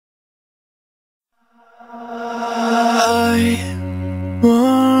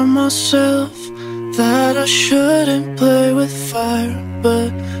myself that I shouldn't play with fire,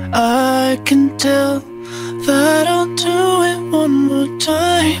 but I can tell that I'll do it one more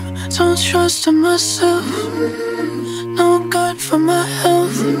time. Don't trust in myself, no good for my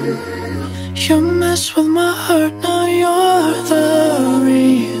health. You mess with my heart, now you're the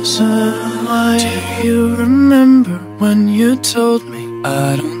reason why. Do you remember when you told me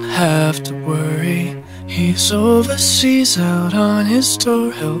I don't have to worry? He's overseas out on his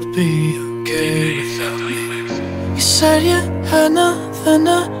tour, he'll be okay without me. You said you had nothing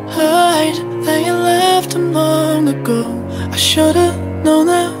to hide, that you left him long ago. I should've known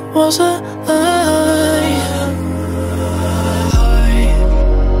that was a lie. I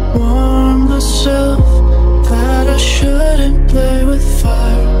warned myself that I shouldn't play with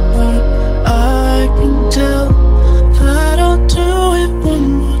fire, but I can tell that I'll do it one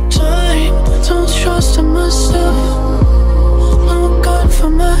more time. Don't trust in myself, no good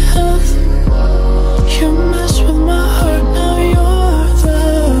for my health. You mess with my heart, now you're the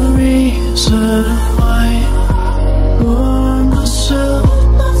reason why. Warn myself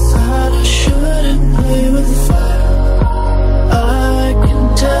that I shouldn't play with fire. I can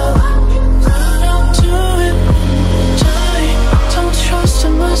tell that I'll do it one more time. Don't trust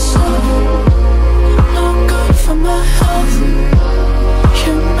in myself, no good for my health.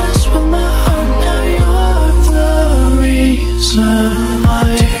 You mess with my heart, now you're the reason why.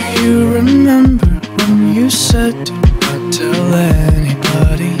 Do you remember when you said do not tell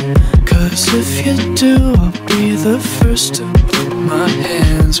anybody? 'Cause if you do, I'll be the first to put my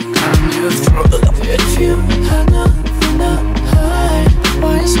hands around your throat. If you had nothing to hide,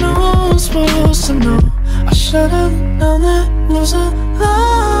 why is no one supposed to know? I should've known that was a